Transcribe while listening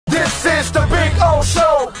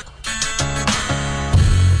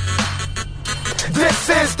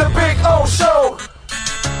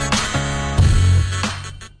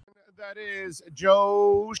is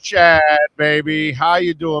Joe Schad, baby. How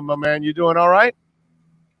you doing, my man? You doing all right?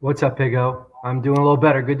 What's up, Pigo? I'm doing a little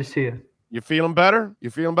better. Good to see you. You feeling better? You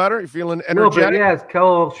feeling better? You feeling A little energetic? bit, yeah. It's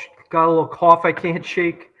got a little cough I can't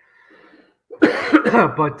shake,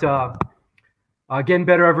 but getting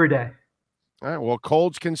better every day. All right. Well,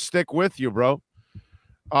 colds can stick with you, bro.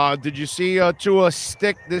 Did you see Tua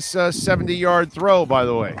stick this 70-yard throw, by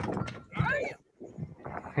the way?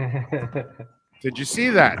 Did you see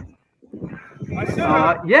that?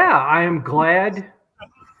 Yeah, I'm glad.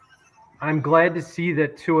 I'm glad to see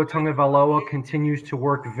that Tua Tagovailoa continues to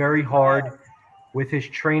work very hard with his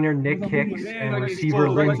trainer Nick Hicks and receiver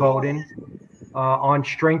Lynn Bowden on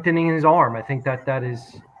strengthening his arm. I think that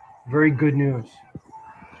is very good news.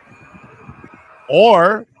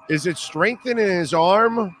 Or is it strengthening his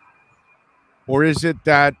arm, or is it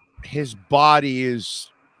that his body is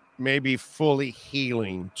maybe fully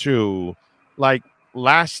healing too? Like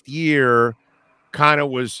last year kind of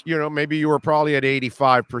was, maybe you were probably at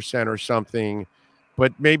 85% or something,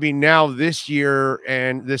 but maybe now this year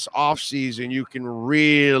and this offseason, you can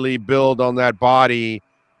really build on that body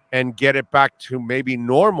and get it back to maybe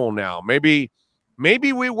normal now. Maybe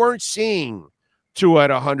we weren't seeing Tua at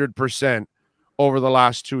 100% over the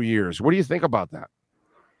last 2 years. What do you think about that?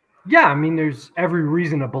 Yeah, I mean, there's every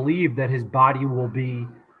reason to believe that his body will be,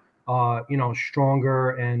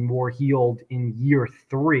 stronger and more healed in year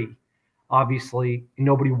 3. Obviously,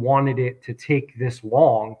 nobody wanted it to take this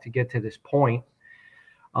long to get to this point.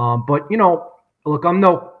 But, look, I'm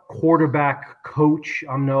no quarterback coach.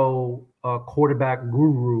 I'm no quarterback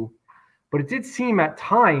guru. But it did seem at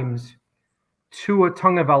times Tua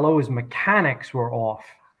Tagovailoa's mechanics were off,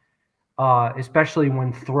 especially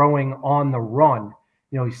when throwing on the run.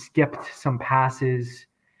 He skipped some passes.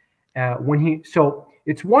 So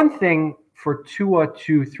it's one thing for Tua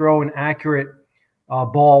to throw an accurate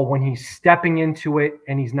ball when he's stepping into it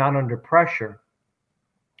and he's not under pressure.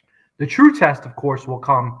 The true test, of course, will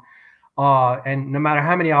come, and no matter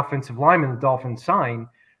how many offensive linemen the Dolphins sign,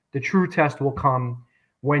 the true test will come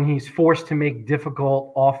when he's forced to make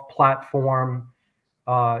difficult off-platform,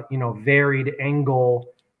 varied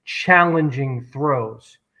angle, challenging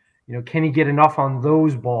throws. Can he get enough on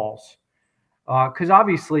those balls? Because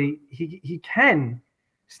obviously he can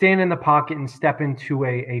stand in the pocket and step into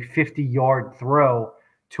a 50-yard throw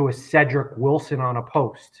to a Cedric Wilson on a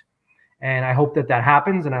post. And I hope that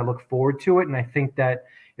happens, and I look forward to it. And I think that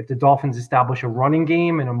if the Dolphins establish a running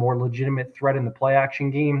game and a more legitimate threat in the play-action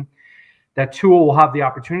game, that Tua will have the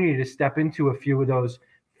opportunity to step into a few of those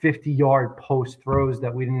 50-yard post throws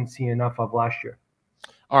that we didn't see enough of last year.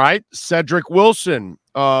 All right, Cedric Wilson.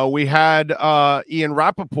 We had Ian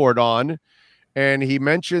Rappaport on, and he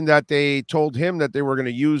mentioned that they told him that they were going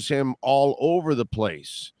to use him all over the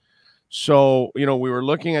place. So, we were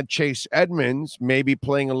looking at Chase Edmonds maybe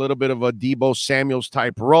playing a little bit of a Deebo Samuels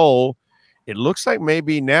type role. It looks like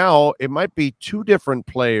maybe now it might be 2 different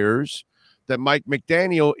players that Mike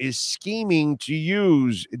McDaniel is scheming to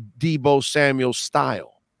use Deebo Samuel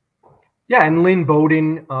style. Yeah, and Lynn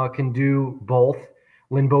Bowden can do both.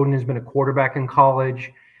 Lynn Bowden has been a quarterback in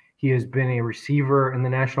college. He has been a receiver in the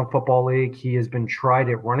National Football League. He has been tried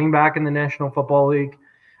at running back in the National Football League.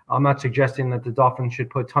 I'm not suggesting that the Dolphins should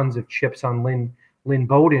put tons of chips on Lynn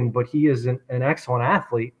Bowden, but he is an excellent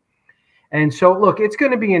athlete. And so, look, it's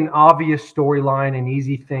going to be an obvious storyline, an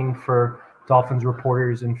easy thing for Dolphins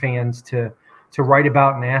reporters and fans to write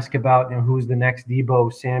about and ask about, who's the next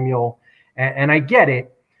Deebo Samuel. And I get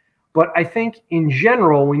it. But I think in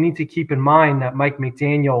general, we need to keep in mind that Mike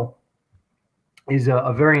McDaniel is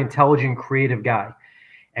a very intelligent, creative guy.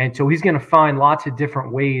 And so he's going to find lots of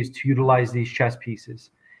different ways to utilize these chess pieces.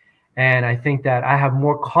 And I think that I have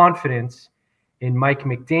more confidence in Mike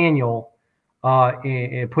McDaniel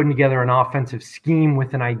in putting together an offensive scheme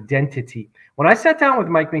with an identity. When I sat down with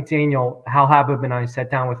Mike McDaniel, Hal Habib and I sat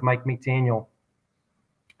down with Mike McDaniel,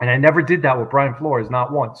 and I never did that with Brian Flores,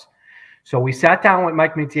 not once. So we sat down with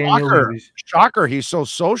Mike McDaniel. Shocker, he's so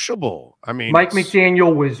sociable. I mean, Mike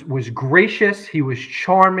McDaniel was gracious. He was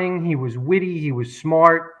charming. He was witty. He was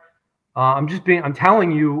smart. I'm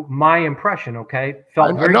telling you my impression, okay?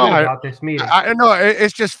 Felt very good about this meeting. I know.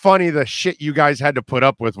 It's just funny the shit you guys had to put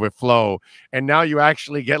up with Flo, and now you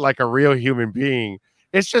actually get like a real human being.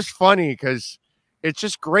 It's just funny because it's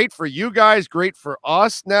just great for you guys, great for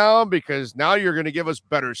us now, because now you're going to give us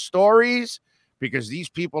better stories, because these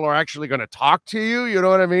people are actually going to talk to you. You know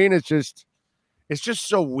what I mean? It's just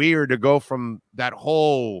so weird to go from that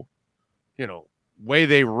whole, way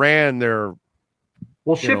they ran their.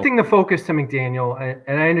 Well, shifting the focus to McDaniel,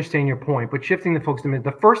 and I understand your point, but shifting the focus to him,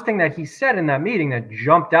 the first thing that he said in that meeting that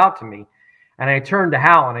jumped out to me, And I turned to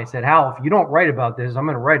Hal and I said, Hal, if you don't write about this, I'm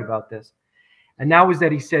going to write about this. And that was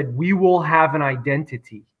that he said, we will have an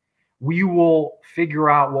identity. We will figure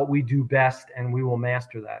out what we do best and we will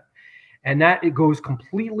master that. And that it goes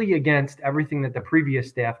completely against everything that the previous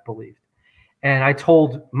staff believed. And I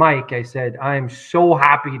told Mike, I said, I'm so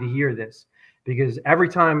happy to hear this, because every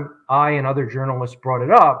time I and other journalists brought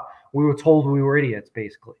it up, we were told we were idiots,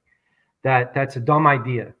 basically. That's a dumb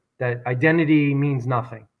idea, that identity means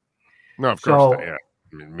nothing. No, of course not. Yeah.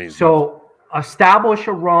 It means so establish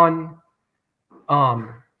a run,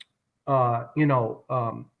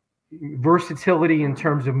 versatility in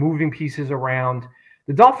terms of moving pieces around.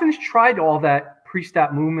 The Dolphins tried all that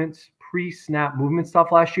pre-snap movement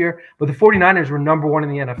stuff last year, but the 49ers were number 1 in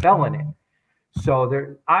the NFL in it.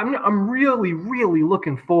 So I'm really, really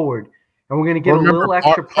looking forward, and we're going to get a little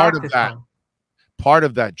extra practice time. Part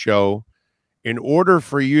of that, Joe, in order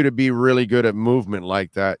for you to be really good at movement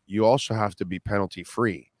like that, you also have to be penalty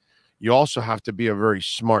free. You also have to be a very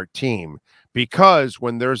smart team, because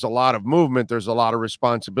when there's a lot of movement, there's a lot of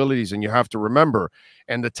responsibilities, and you have to remember,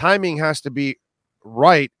 and the timing has to be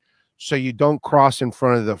right so you don't cross in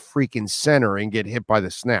front of the freaking center and get hit by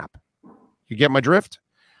the snap. You get my drift?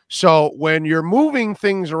 So when you're moving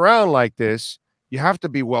things around like this, you have to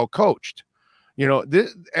be well coached. You know,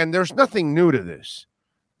 and there's nothing new to this.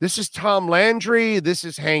 This is Tom Landry. This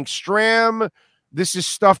is Hank Stram. This is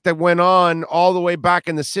stuff that went on all the way back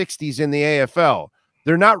in the 60s in the AFL.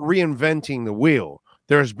 They're not reinventing the wheel.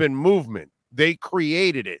 There's been movement. They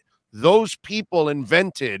created it. Those people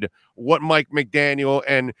invented what Mike McDaniel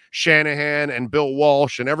and Shanahan and Bill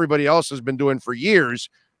Walsh and everybody else has been doing for years.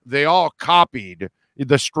 They all copied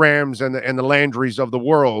the Strams and the Landrys of the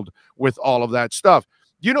world with all of that stuff.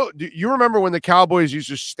 You know, do you remember when the Cowboys used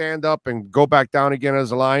to stand up and go back down again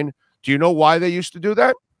as a line? Do you know why they used to do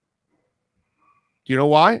that? Do you know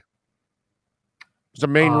why? It's the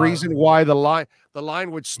main reason why the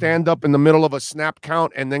line would stand up in the middle of a snap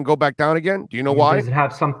count and then go back down again. Do you know why? Does it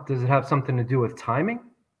have something to do with timing?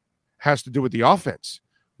 Has to do with the offense.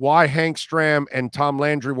 Why Hank Stram and Tom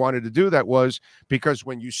Landry wanted to do that was because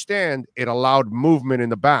when you stand, it allowed movement in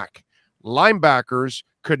the back. Linebackers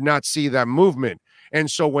could not see that movement. And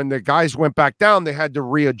so when the guys went back down, they had to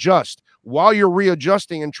readjust. While you're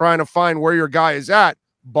readjusting and trying to find where your guy is at,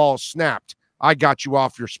 ball snapped. I got you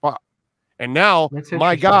off your spot. And now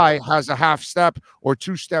my guy has a half step or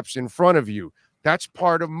 2 steps in front of you. That's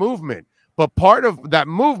part of movement. But part of that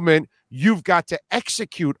movement, you've got to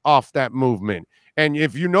execute off that movement. And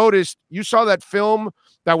if you noticed, you saw that film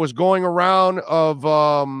that was going around of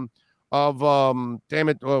damn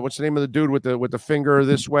it, what's the name of the dude with the finger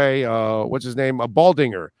this way? What's his name? A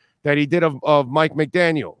Baldinger that he did of Mike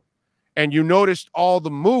McDaniel. And you noticed all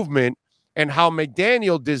the movement and how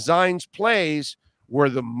McDaniel designs plays where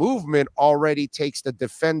the movement already takes the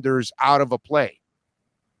defenders out of a play.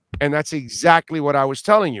 And that's exactly what I was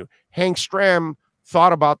telling you. Hank Stram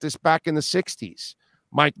thought about this back in the 60s.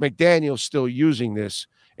 Mike McDaniel's still using this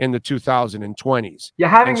in the 2020s. Yeah,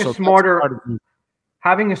 having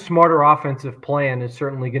a smarter offensive plan is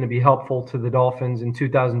certainly going to be helpful to the Dolphins in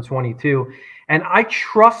 2022. And I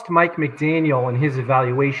trust Mike McDaniel and his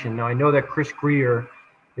evaluation. Now, I know that Chris Greer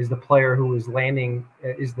is the player who is landing,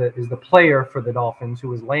 is the player for the Dolphins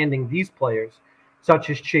who is landing these players, such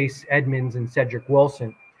as Chase Edmonds and Cedric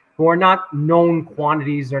Wilson, who are not known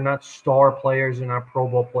quantities. They're not star players. They're not Pro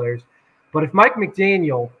Bowl players. But if Mike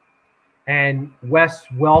McDaniel and Wes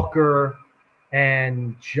Welker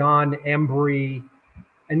and John Embry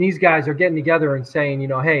and these guys are getting together and saying, you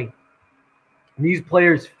know, hey, these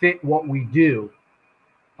players fit what we do,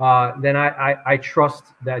 then I trust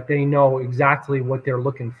that they know exactly what they're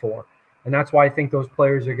looking for. And that's why I think those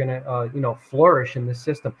players are going to, flourish in this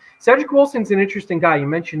system. Cedric Wilson's an interesting guy. You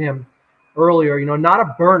mentioned him earlier, not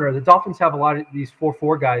a burner. The Dolphins have a lot of these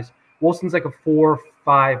 4-4 guys. Wilson's like a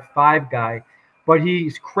 4-5-5 guy, but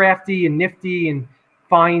he's crafty and nifty and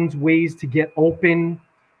finds ways to get open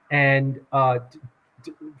and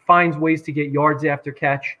finds ways to get yards after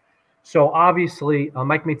catch. So obviously,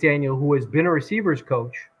 Mike McDaniel, who has been a receivers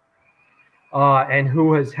coach and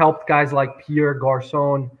who has helped guys like Pierre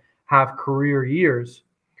Garçon have career years,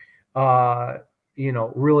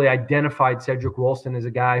 really identified Cedric Wilson as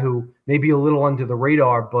a guy who may be a little under the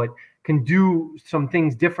radar, but can do some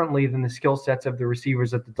things differently than the skill sets of the receivers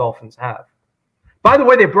that the Dolphins have. By the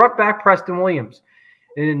way, they brought back Preston Williams,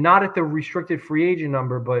 and not at the restricted free agent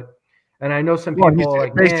number, but and I know some people are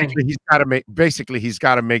like, he's got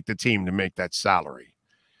to make the team to make that salary.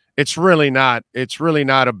 It's really not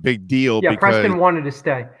a big deal. Yeah, because Preston wanted to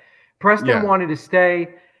stay. Wanted to stay,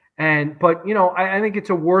 But you know, I think it's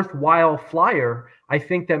a worthwhile flyer. I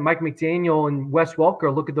think that Mike McDaniel and Wes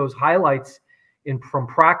Welker look at those highlights from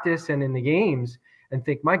practice and in the games and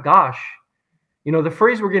think, my gosh, you know, the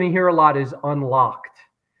phrase we're going to hear a lot is unlocked.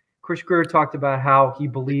 Chris Greer talked about how he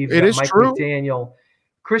believes that Mike McDaniel.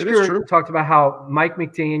 Chris Greer talked about how Mike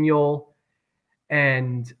McDaniel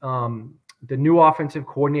and the new offensive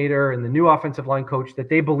coordinator and the new offensive line coach, that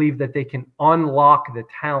they believe that they can unlock the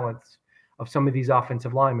talents of some of these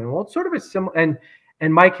offensive linemen. Well, it's sort of a similar,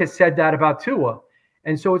 and Mike has said that about Tua.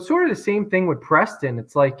 And so it's sort of the same thing with Preston.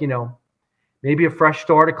 It's like, you know, maybe a fresh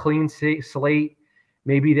start, a clean slate.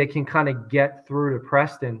 Maybe they can kind of get through to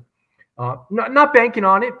Preston. Not banking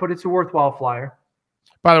on it, but it's a worthwhile flyer.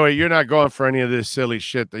 By the way, you're not going for any of this silly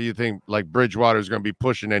shit that you think like Bridgewater is going to be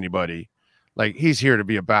pushing anybody. Like, he's here to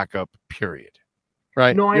be a backup, period.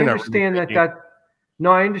 Right? No, I understand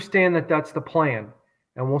I understand that that's the plan.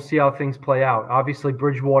 And we'll see how things play out. Obviously,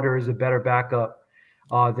 Bridgewater is a better backup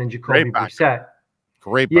than Jacoby Brissett.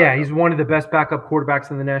 Great backup. Yeah, he's one of the best backup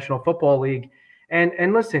quarterbacks in the National Football League.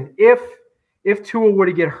 And listen, if Tua were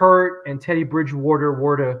to get hurt and Teddy Bridgewater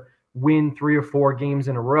were to win 3 or 4 games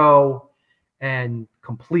in a row and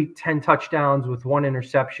complete 10 touchdowns with 1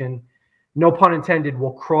 interception, no pun intended,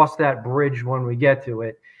 we'll cross that bridge when we get to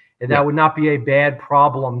it. And that would not be a bad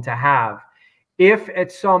problem to have. If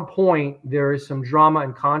at some point there is some drama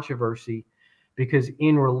and controversy because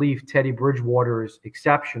in relief Teddy Bridgewater is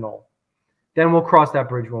exceptional, then we'll cross that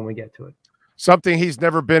bridge when we get to it. Something he's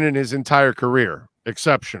never been in his entire career.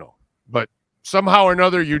 Exceptional. But somehow or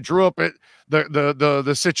another you drew up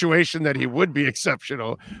the situation that he would be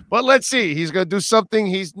exceptional. But let's see. He's going to do something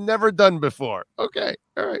he's never done before. Okay.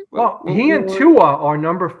 All right. Well, he and Tua are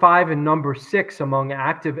number 5 and number 6 among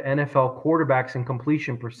active NFL quarterbacks in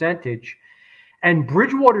completion percentage. And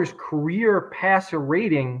Bridgewater's career passer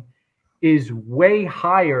rating is way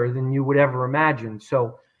higher than you would ever imagine.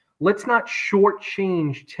 So let's not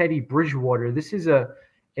shortchange Teddy Bridgewater. This is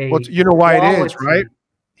you know why it is, right?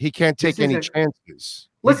 He can't take any chances.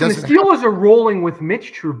 Listen, the Steelers are rolling with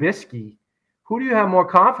Mitch Trubisky. Who do you have more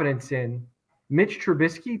confidence in? Mitch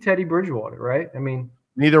Trubisky, Teddy Bridgewater, right? I mean,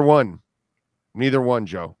 neither one. Neither one,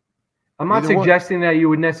 Joe. I'm not suggesting that you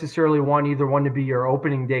would necessarily want either one to be your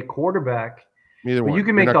opening day quarterback. Neither but one. You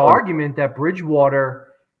can make the argument that Bridgewater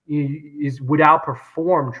would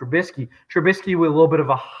outperform Trubisky. Trubisky with a little bit of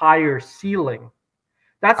a higher ceiling.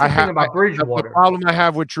 That's the thing about Bridgewater. The problem I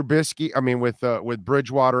have with Trubisky, I mean with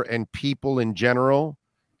Bridgewater and people in general,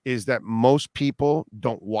 is that most people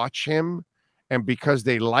don't watch him, and because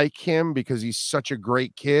they like him, because he's such a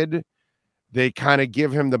great kid, they kind of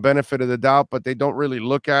give him the benefit of the doubt, but they don't really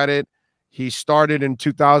look at it. He started in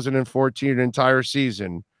 2014 an entire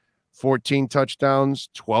season. 14 touchdowns,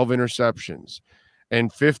 12 interceptions. In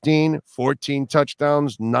 15, 14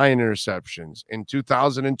 touchdowns, 9 interceptions. In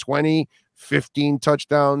 2020, 15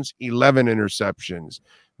 touchdowns, 11 interceptions.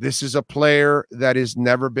 This is a player that has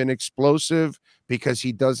never been explosive because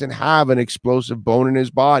he doesn't have an explosive bone in his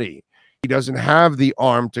body. He doesn't have the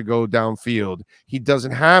arm to go downfield. He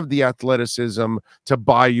doesn't have the athleticism to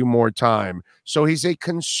buy you more time. So he's a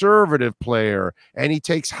conservative player, and he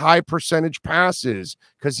takes high percentage passes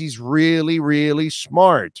because he's really, really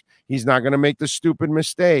smart. He's not going to make the stupid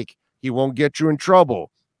mistake. He won't get you in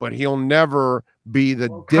trouble, but he'll never be the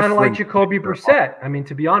different. Kind of like Jacoby Brissett. I mean,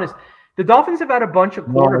 to be honest, the Dolphins have had a bunch of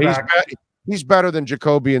quarterbacks. He's better than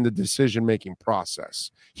Jacoby in the decision-making process.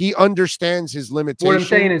 He understands his limitations. What I'm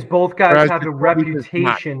saying is both guys have a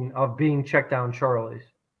reputation of being check down Charlies.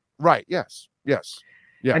 Right, yes.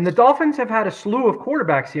 And the Dolphins have had a slew of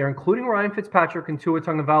quarterbacks here, including Ryan Fitzpatrick and Tua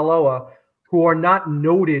Tagovailoa, who are not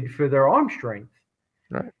noted for their arm strength.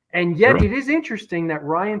 Right. And yet it is interesting that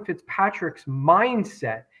Ryan Fitzpatrick's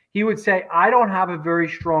mindset, he would say, I don't have a very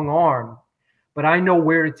strong arm, but I know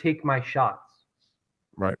where to take my shots.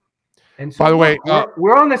 Right. And so, by the way,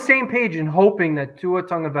 we're on the same page in hoping that Tua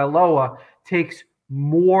Tagovailoa takes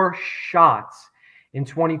more shots in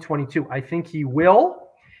 2022. I think he will,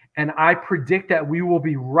 and I predict that we will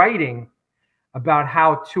be writing about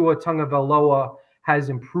how Tua Tagovailoa has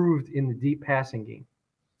improved in the deep passing game.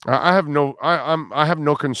 I have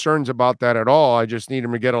no concerns about that at all. I just need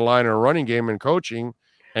him to get a line in a running game and coaching,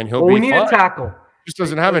 and he'll be fine. We need a tackle. Just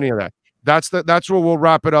doesn't have any of that. That's what we'll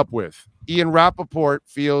wrap it up with. Ian Rappaport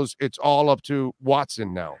feels it's all up to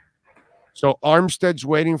Watson now. So Armstead's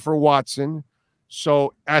waiting for Watson.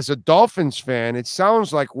 So as a Dolphins fan, it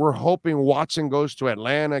sounds like we're hoping Watson goes to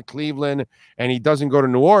Atlanta, Cleveland, and he doesn't go to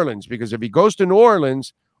New Orleans, because if he goes to New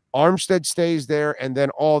Orleans, Armstead stays there, and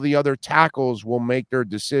then all the other tackles will make their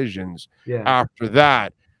decisions after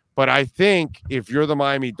that. But I think if you're the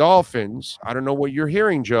Miami Dolphins, I don't know what you're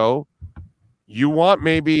hearing, Joe. You want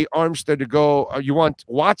maybe Armstead to go, you want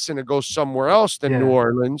Watson to go somewhere else than New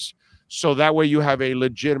Orleans, so that way you have a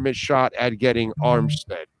legitimate shot at getting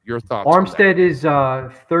Armstead. Your thoughts? Armstead is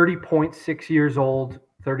 30.6 years old,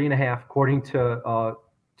 30 and a half, according to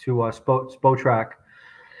Spotrac.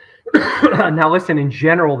 Now, listen, in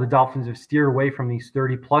general, the Dolphins have steered away from these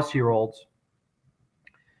 30-plus-year-olds.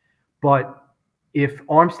 But if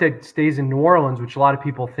Armstead stays in New Orleans, which a lot of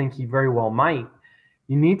people think he very well might,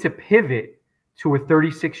 you need to pivot to a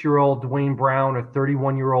 36-year-old Dwayne Brown or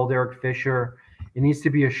 31-year-old Eric Fisher. It needs to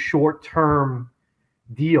be a short-term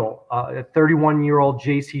deal. A 31-year-old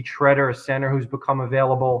J.C. Treader, a center who's become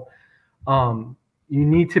available. You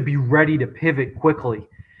need to be ready to pivot quickly.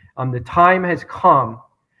 The time has come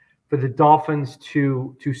for the Dolphins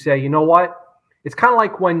to say, you know what? It's kind of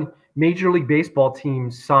like when Major League Baseball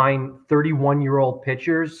teams sign 31-year-old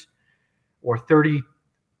pitchers or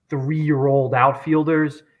 33-year-old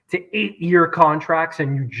outfilders to 8-year contracts,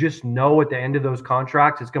 and you just know at the end of those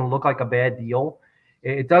contracts it's going to look like a bad deal.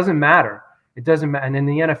 It doesn't matter. It doesn't matter. And in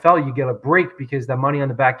the NFL, you get a break because the money on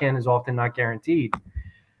the back end is often not guaranteed.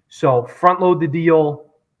 So front load the deal,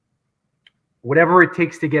 whatever it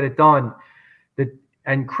takes to get it done.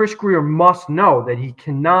 And Chris Grier must know that he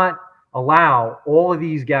cannot allow all of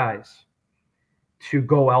these guys to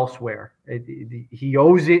go elsewhere. He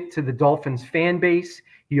owes it to the Dolphins fan base.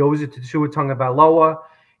 He owes it to Tua Tagovailoa.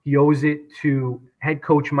 He owes it to head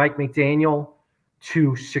coach Mike McDaniel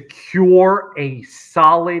to secure a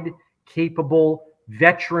solid, capable,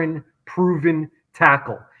 veteran, proven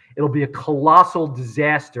tackle. It'll be a colossal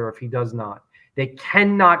disaster if he does not. They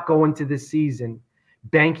cannot go into this season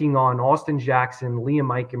banking on Austin Jackson, Liam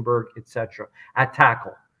Eichenberg, etc. at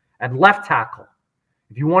tackle. At left tackle,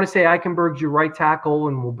 if you want to say Eichenberg's your right tackle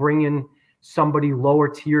and we'll bring in somebody lower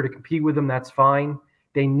tier to compete with him, that's fine.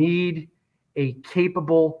 They need a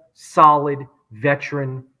capable, solid,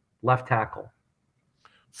 veteran left tackle.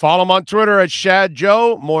 Follow him on Twitter at Schad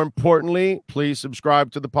Joe. More importantly, please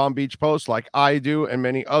subscribe to the Palm Beach Post like I do and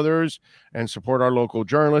many others, and support our local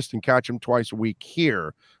journalists and catch him twice a week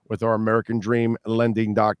here with our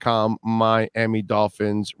AmericanDreamLending.com Miami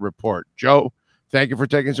Dolphins report. Joe, thank you for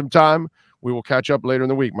taking some time. We will catch up later in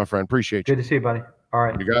the week, my friend. Appreciate you. Good to see you, buddy. All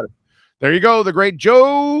right. You got it. There you go. The great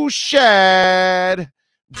Joe Schad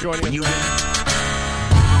joining us.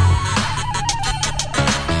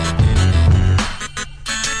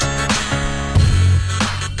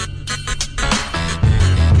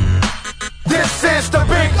 This is the